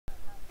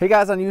Hey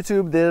guys on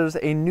YouTube, there's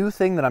a new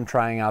thing that I'm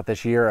trying out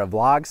this year, a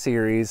vlog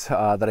series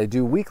that I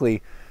do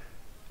weekly.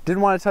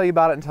 Didn't want to tell you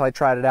about it until I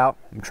tried it out.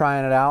 I'm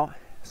trying it out.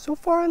 So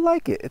far I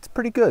like it. It's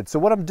pretty good. So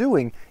what I'm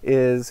doing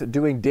is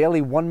doing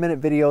daily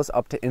 1-minute videos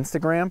up to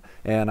Instagram,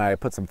 and I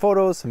put some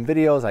photos, some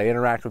videos, I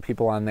interact with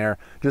people on there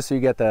just so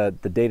you get the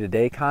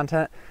day-to-day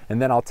content, and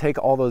then I'll take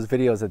all those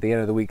videos at the end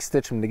of the week,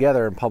 stitch them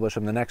together and publish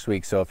them the next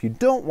week. So if you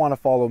don't want to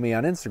follow me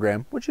on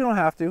Instagram, which you don't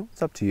have to,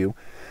 it's up to you.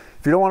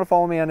 If you don't want to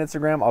follow me on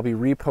Instagram, I'll be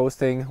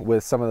reposting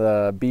with some of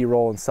the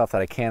B-roll and stuff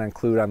that I can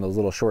include on those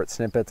little short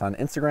snippets on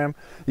Instagram.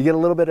 You get a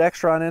little bit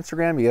extra on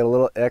Instagram, you get a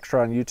little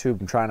extra on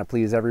YouTube. I'm trying to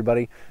please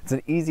everybody. It's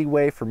an easy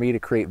way for me to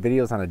create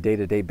videos on a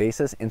day-to-day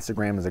basis.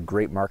 Instagram is a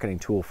great marketing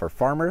tool for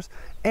farmers,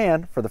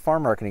 and for the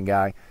farm marketing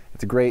guy,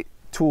 it's a great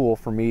tool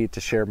for me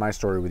to share my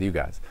story with you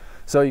guys.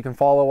 So you can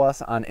follow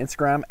us on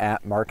Instagram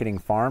at Marketing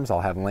Farms. I'll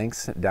have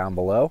links down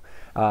below.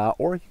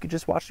 Or you could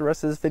just watch the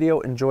rest of this video,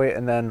 enjoy it,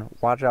 and then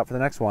watch out for the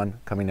next one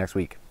coming next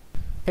week.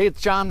 Hey,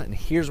 it's John, and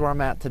here's where I'm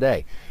at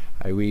today.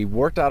 We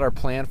worked out our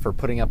plan for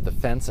putting up the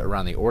fence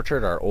around the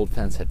orchard. Our old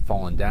fence had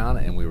fallen down,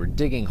 and we were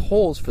digging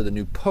holes for the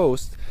new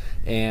post,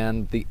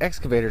 and the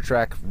excavator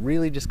track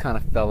really just kind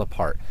of fell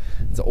apart.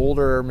 It's an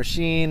older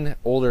machine,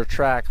 older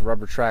track,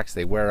 rubber tracks,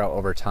 they wear out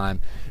over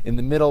time. In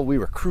the middle, we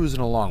were cruising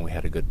along. We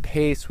had a good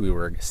pace. We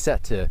were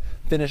set to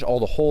finish all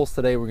the holes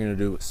today. We're going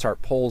to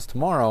start poles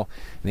tomorrow,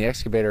 and the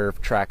excavator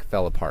track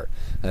fell apart.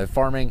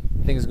 Farming,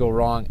 things go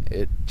wrong.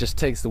 It just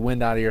takes the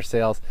wind out of your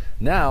sails.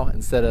 Now,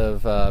 instead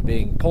of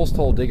being post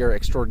hole digger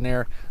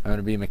extraordinaire, I'm going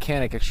to be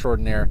mechanic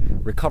extraordinaire,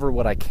 recover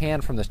what I can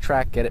from this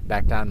track, get it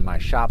back down to my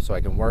shop so I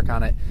can work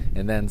on it,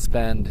 and then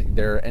spend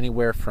there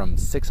anywhere from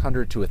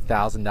 $600 to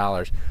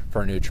 $1,000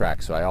 for a new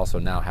track. So I also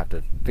now have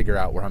to figure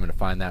out where I'm going to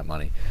find that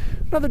money.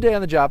 Another day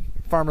on the job,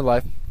 farmer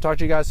life. Talk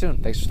to you guys soon.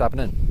 Thanks for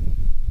stopping in.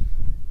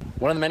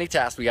 One of the many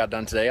tasks we got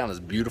done today on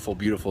this beautiful,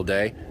 beautiful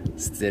day,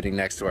 sitting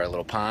next to our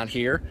little pond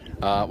here,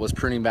 was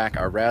pruning back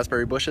our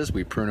raspberry bushes.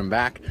 We prune them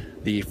back.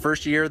 The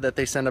first year that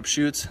they send up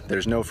shoots,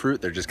 there's no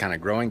fruit, they're just kind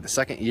of growing. The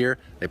second year,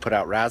 they put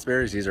out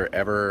raspberries. These are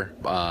ever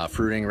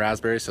fruiting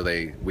raspberries, so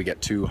we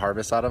get 2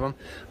 harvests out of them.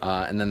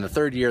 And then the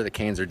third year, the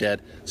canes are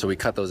dead, so we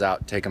cut those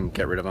out, take them,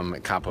 get rid of them,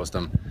 and compost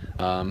them.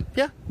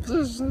 Yeah,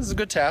 this is a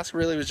good task.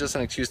 Really, it was just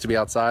an excuse to be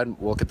outside,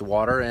 look at the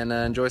water, and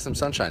enjoy some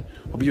sunshine.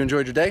 Hope you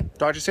enjoyed your day.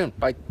 Talk to you soon.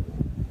 Bye.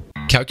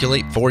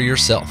 Calculate for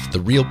yourself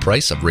the real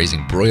price of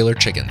raising broiler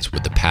chickens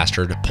with the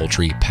Pastured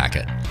Poultry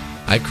Packet.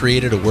 I've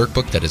created a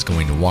workbook that is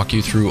going to walk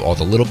you through all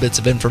the little bits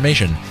of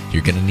information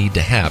you're going to need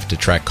to have to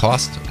track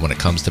costs when it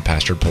comes to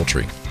pastured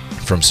poultry.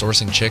 From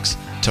sourcing chicks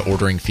to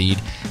ordering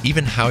feed,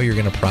 even how you're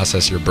going to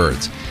process your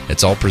birds,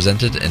 it's all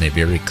presented in a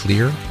very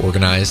clear,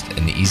 organized,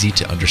 and easy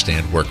to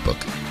understand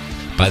workbook.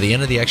 By the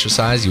end of the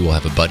exercise, you will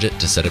have a budget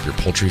to set up your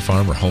poultry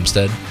farm or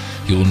homestead.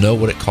 You will know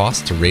what it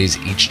costs to raise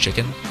each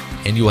chicken,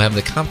 and you will have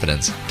the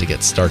confidence to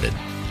get started.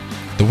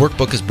 The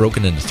workbook is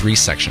broken into 3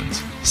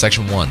 sections.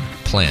 Section 1,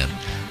 Plan,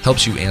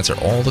 helps you answer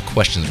all the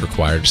questions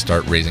required to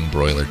start raising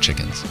broiler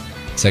chickens.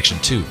 Section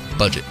 2,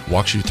 Budget,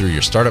 walks you through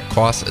your startup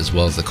costs as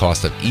well as the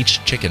cost of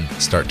each chicken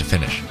start to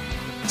finish.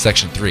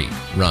 Section 3,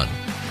 Run,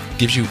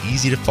 gives you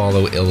easy to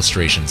follow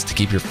illustrations to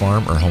keep your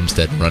farm or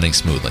homestead running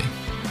smoothly.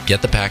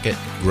 Get the packet,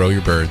 grow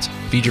your birds,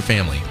 feed your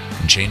family,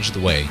 and change the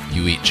way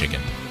you eat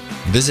chicken.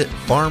 Visit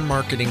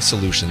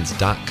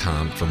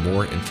farmmarketingsolutions.com for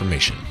more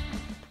information.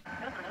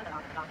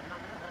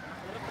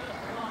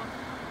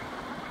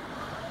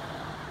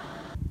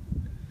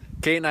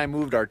 Kate and I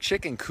moved our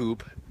chicken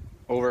coop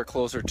over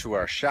closer to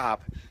our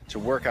shop to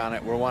work on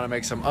it. We want to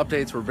make some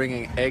updates. We're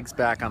bringing eggs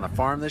back on the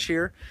farm this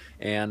year,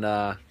 and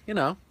you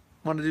know,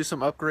 want to do some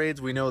upgrades.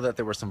 We know that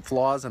there were some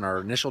flaws in our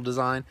initial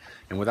design,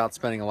 and without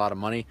spending a lot of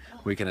money,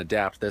 we can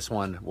adapt this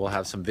one. We'll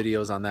have some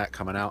videos on that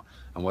coming out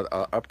on what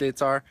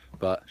updates are,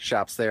 but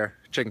shop's there,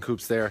 chicken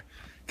coop's there,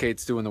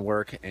 Kate's doing the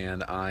work,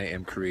 and I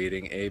am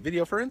creating a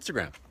video for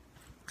Instagram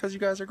because you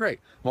guys are great.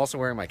 I'm also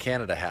wearing my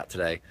Canada hat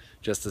today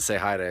just to say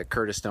hi to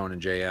Curtis Stone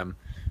and JM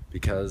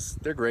because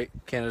they're great.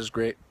 Canada's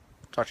great.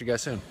 Talk to you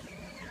guys soon.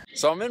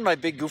 So I'm in my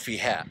big goofy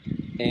hat,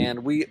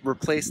 and we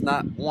replaced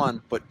not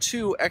 1 but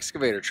 2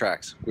 excavator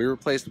tracks. We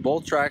replaced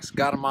both tracks,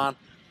 got them on.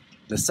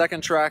 The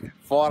second track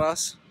fought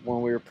us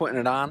when we were putting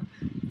it on.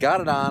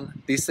 Got it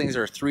on. These things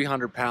are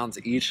 300 pounds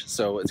each,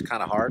 so it's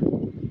kind of hard.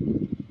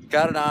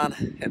 Got it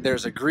on, and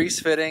there's a grease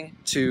fitting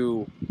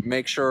to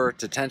make sure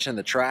to tension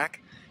the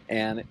track.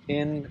 And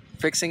in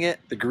fixing it,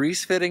 the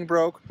grease fitting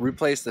broke,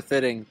 replaced the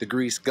fitting, the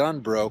grease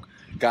gun broke,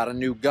 got a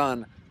new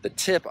gun, the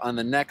tip on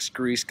the next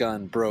grease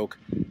gun broke,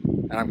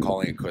 and I'm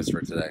calling it quits for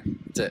today.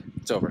 That's it.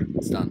 It's over.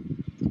 It's done.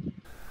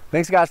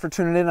 Thanks guys for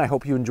tuning in. I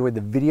hope you enjoyed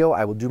the video.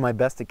 I will do my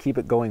best to keep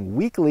it going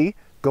weekly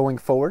going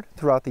forward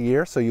throughout the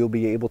year, so you'll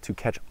be able to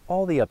catch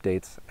all the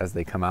updates as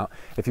they come out.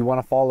 If you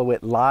want to follow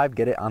it live,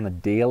 get it on the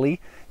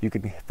daily, you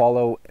can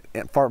follow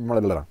Farm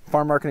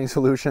Marketing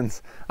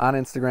Solutions on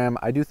Instagram.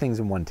 I do things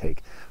in one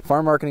take.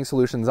 Farm Marketing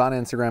Solutions on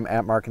Instagram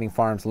at Marketing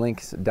Farms.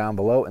 Links down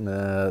below in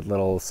the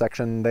little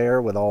section there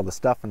with all the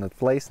stuff and the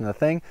place and the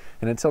thing.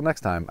 And until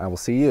next time, I will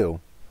see you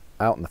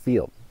out in the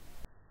field.